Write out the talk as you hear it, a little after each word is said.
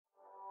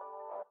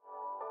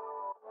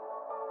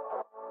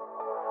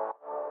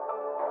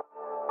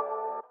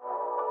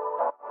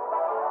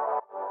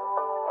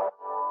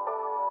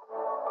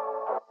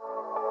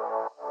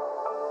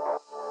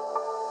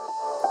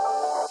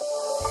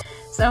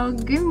So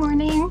good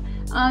morning.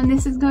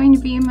 This is going to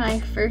be my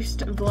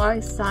first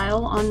vlog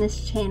style on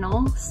this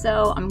channel,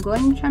 so I'm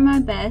going to try my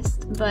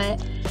best,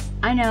 but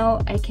I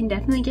know I can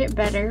definitely get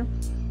better.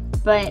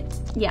 But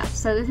yeah,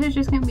 so this is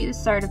just going to be the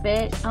start of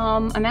it.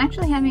 I'm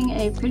actually having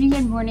a pretty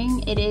good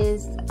morning. It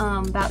is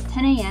about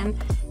 10 a.m.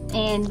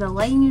 and the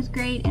lighting is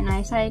great, and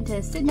I decided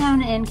to sit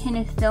down and kind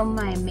of film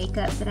my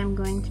makeup that I'm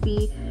going to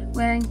be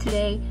wearing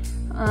today.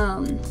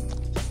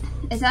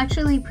 It's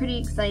actually pretty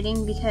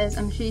exciting because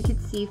I'm sure you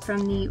could see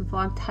from the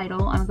vlog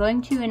title, I'm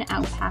going to an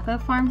alpaca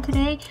farm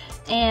today,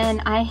 and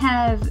I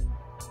have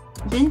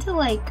been to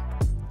like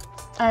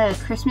a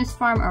Christmas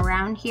farm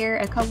around here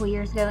a couple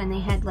years ago, and they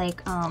had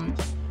like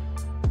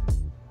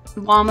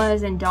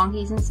llamas and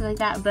donkeys and stuff like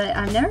that, but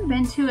I've never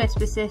been to a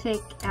specific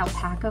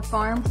alpaca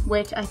farm,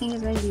 which I think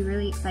is going to be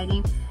really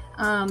exciting.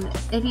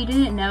 If you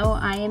didn't know,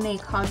 I am a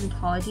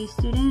cosmetology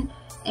student,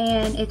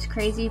 and it's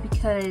crazy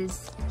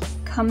because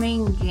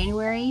coming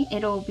January,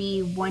 it'll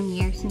be 1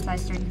 year since I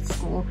started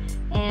school,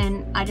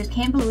 and I just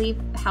can't believe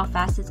how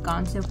fast it's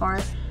gone so far.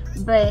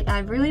 But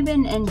I've really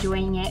been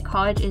enjoying it.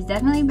 College is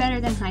definitely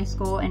better than high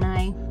school, and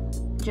I'm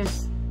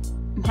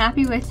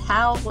happy with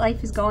how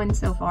life is going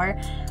so far.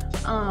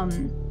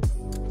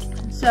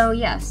 So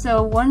yeah,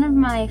 so one of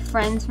my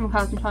friends from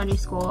cosmetology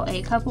school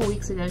a couple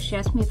weeks ago, she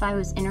asked me if I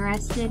was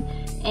interested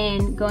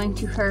in going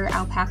to her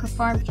alpaca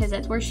farm because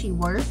that's where she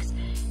works,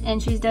 and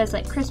she does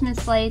like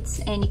Christmas lights,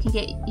 and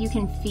you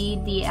can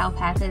feed the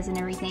alpacas and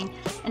everything.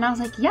 And I was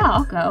like, yeah,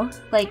 I'll go.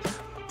 Like,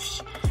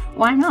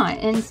 why not?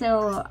 And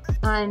so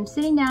I'm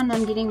sitting down and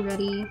I'm getting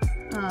ready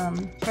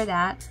for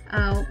that.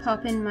 I'll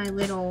pop in my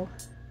little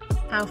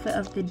outfit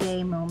of the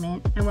day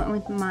moment. I went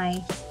with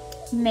my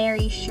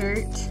merry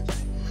shirt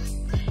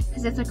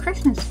because it's a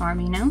Christmas farm,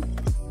 you know?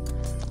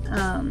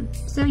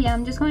 So yeah,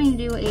 I'm just going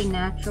to do a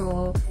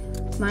natural,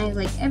 my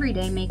like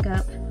everyday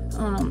makeup.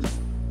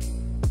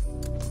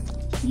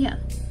 Yeah,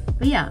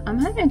 but yeah, I'm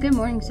having a good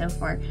morning so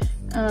far.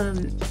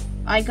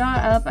 I got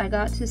up, I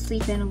got to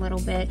sleep in a little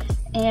bit,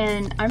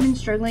 and I've been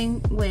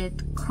struggling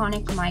with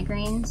chronic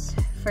migraines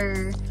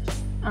for,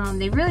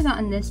 they've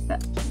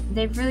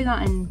really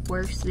gotten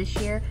worse this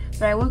year,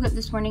 but I woke up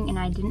this morning and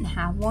I didn't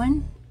have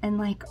one, and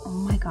like, oh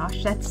my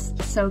gosh, that's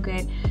so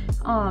good.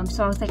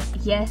 So I was like,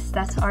 yes,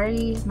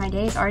 my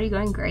day is already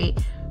going great.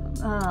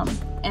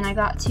 And I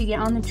got to get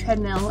on the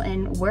treadmill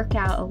and work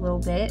out a little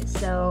bit,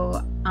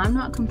 so I'm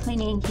not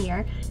complaining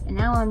here. And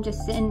now I'm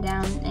just sitting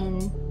down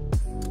and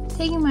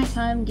taking my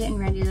time getting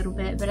ready a little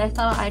bit, but I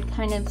thought I'd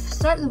kind of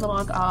start the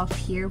vlog off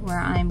here where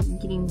I'm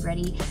getting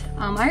ready.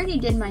 I already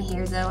did my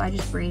hair though. I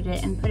just braided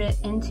it and put it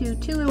into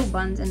two little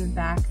buns in the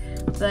back,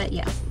 but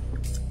yeah,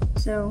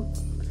 so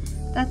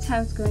that's how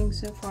it's going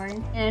so far.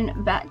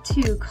 And back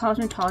to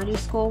cosmetology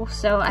school.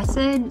 So I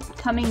said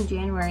coming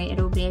January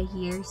it'll be a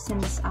year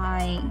since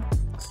I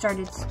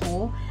started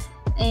school,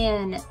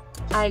 and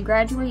I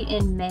graduate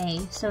in May,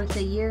 so it's a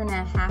 1.5 year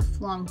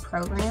long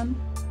program.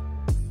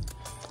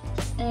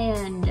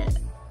 And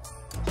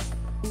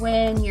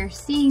when you're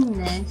seeing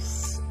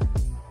this,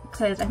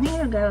 because I think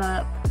it'll go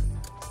up,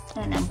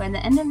 I don't know, by the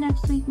end of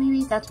next week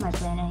maybe, that's my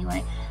plan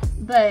anyway,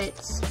 but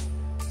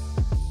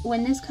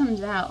when this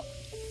comes out,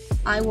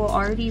 I will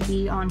already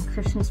be on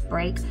Christmas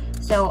break,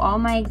 so all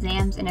my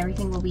exams and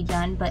everything will be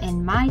done. But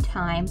in my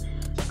time,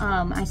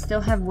 I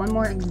still have one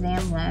more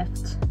exam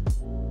left,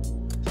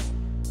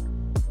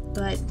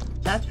 but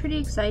that's pretty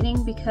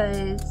exciting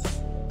because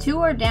 2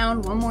 are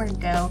down, 1 more to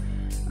go,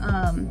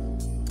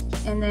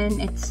 and then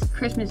it's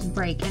Christmas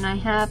break, and I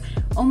have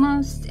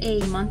almost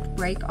a month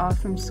break off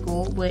from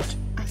school, which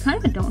I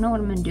kind of don't know what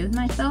I'm going to do with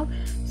myself,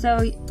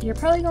 so you're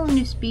probably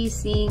going to be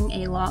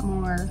seeing a lot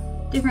more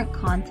different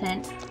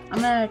content. I'm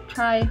gonna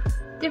try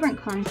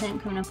different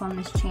content coming up on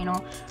this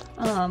channel.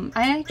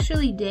 I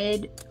actually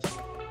did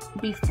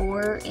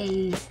before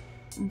a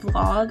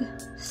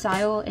vlog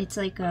style. It's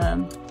like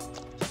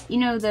you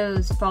know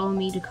those follow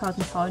me to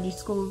cosmetology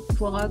school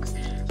vlogs.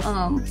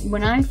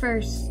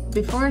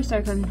 Before I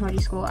started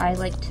cosmetology school, I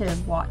like to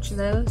watch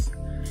those,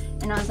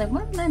 and I was like,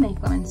 why don't I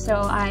make one? So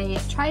I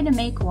tried to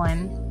make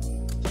one,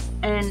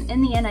 and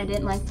in the end I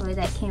didn't like the way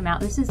that came out.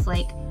 This is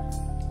like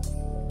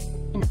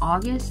in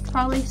August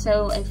probably,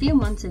 so a few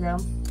months ago,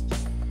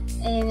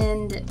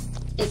 and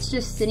it's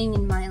just sitting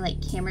in my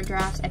like camera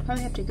drafts. I'd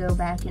probably have to go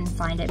back and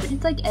find it, but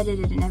it's like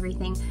edited and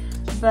everything.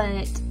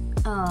 But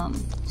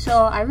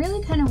so I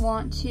really kind of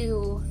want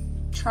to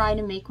try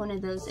to make one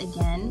of those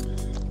again,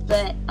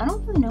 but I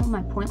don't really know what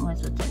my point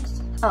was with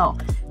this. Oh,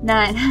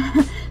 that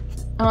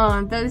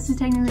though this is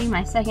technically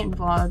my second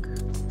vlog,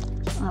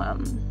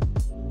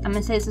 I'm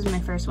gonna say this is my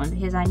first one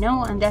because I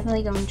know I'm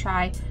definitely going to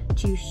try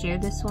to share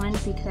this one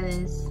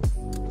because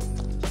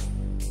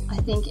I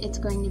think it's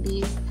going to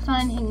be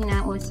fun hanging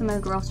out with some of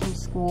the girls from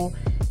school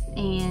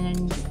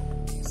and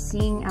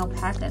seeing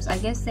alpacas. I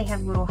guess they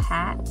have little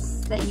hats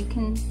that you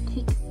can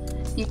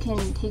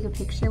take a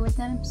picture with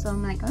them, so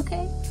I'm like,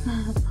 okay.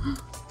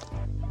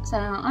 So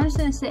I'm just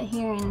gonna sit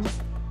here and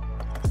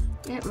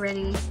get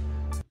ready.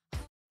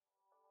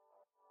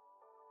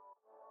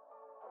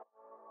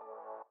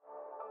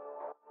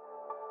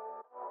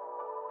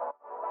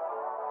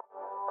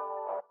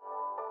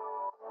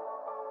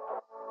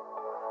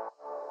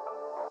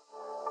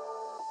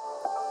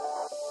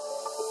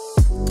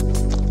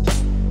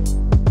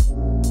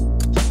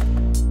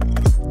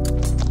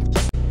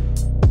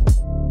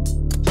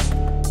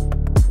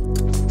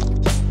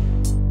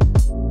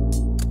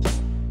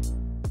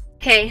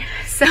 Okay,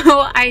 so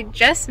I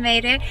just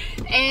made it,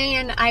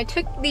 and I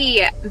took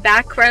the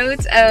back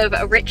roads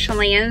of Rich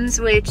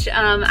Lands, which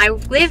I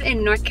live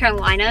in North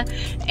Carolina,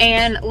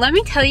 and let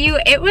me tell you,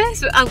 it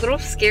was a little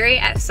scary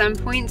at some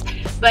points,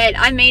 but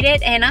I made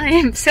it, and I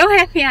am so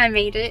happy I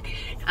made it.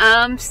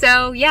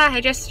 So yeah, I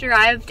just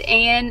arrived,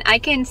 and I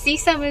can see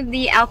some of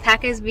the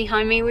alpacas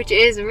behind me, which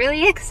is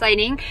really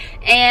exciting,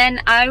 and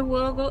I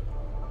will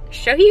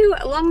show you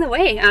along the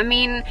way. I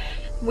mean,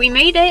 we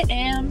made it,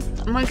 and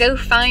I'm gonna go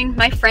find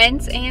my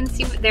friends and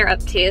see what they're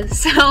up to.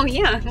 So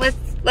yeah,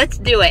 let's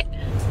do it.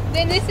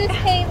 Then this is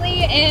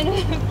Hailey and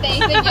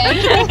Faith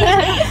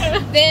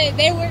again.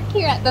 they work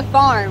here at the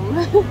farm.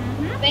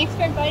 Thanks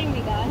for inviting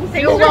me, guys.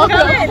 You're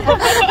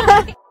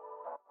welcome.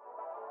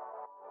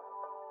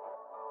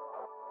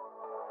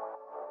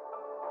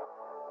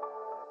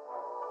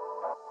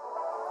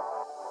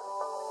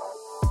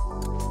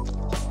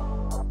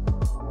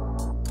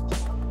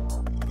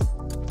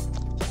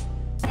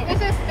 This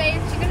is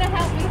Faith. She's gonna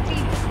help me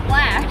feed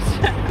Splash.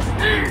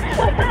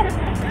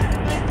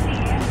 Let's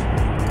see.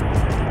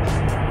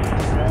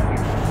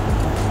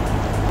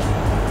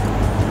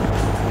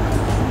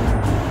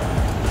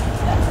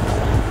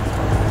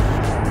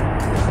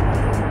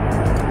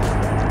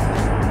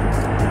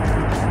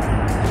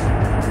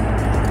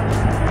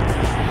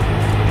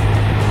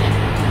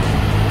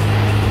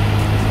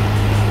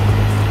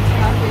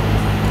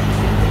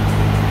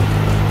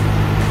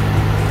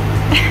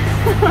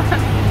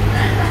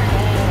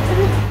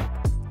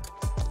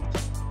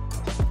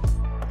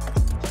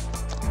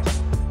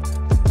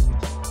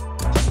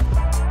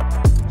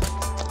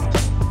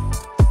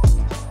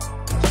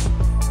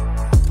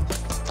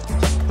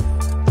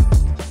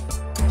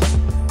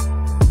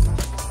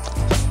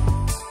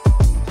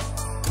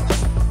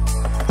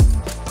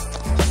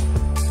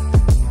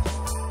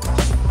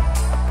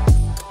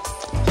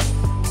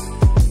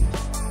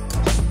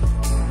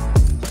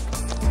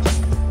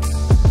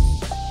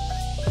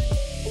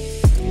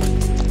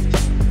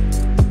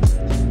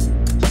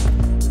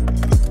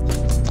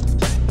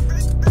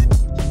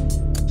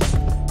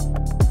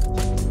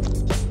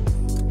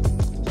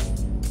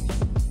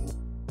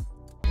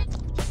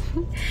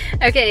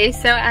 Okay,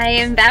 so I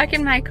am back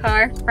in my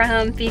car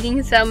from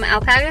feeding some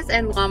alpacas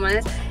and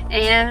llamas,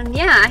 and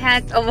yeah, I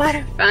had a lot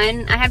of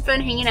fun. I had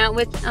fun hanging out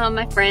with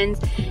my friends,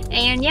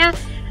 and yeah,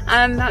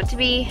 I'm about to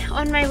be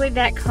on my way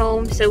back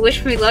home, so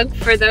wish me luck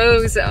for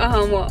those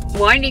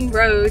winding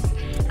roads.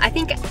 I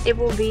think it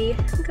will be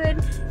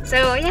good.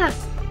 So yeah,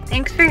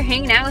 thanks for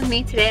hanging out with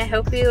me today. I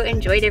hope you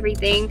enjoyed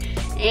everything,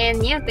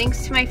 and yeah,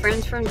 thanks to my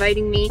friends for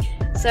inviting me.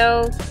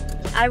 So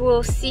I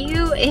will see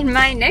you in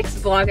my next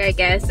vlog, I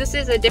guess. This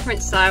is a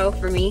different style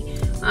for me.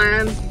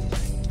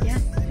 Yeah.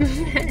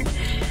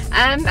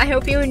 I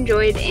hope you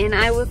enjoyed, and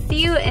I will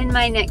see you in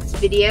my next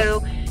video.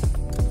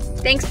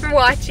 Thanks for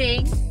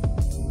watching.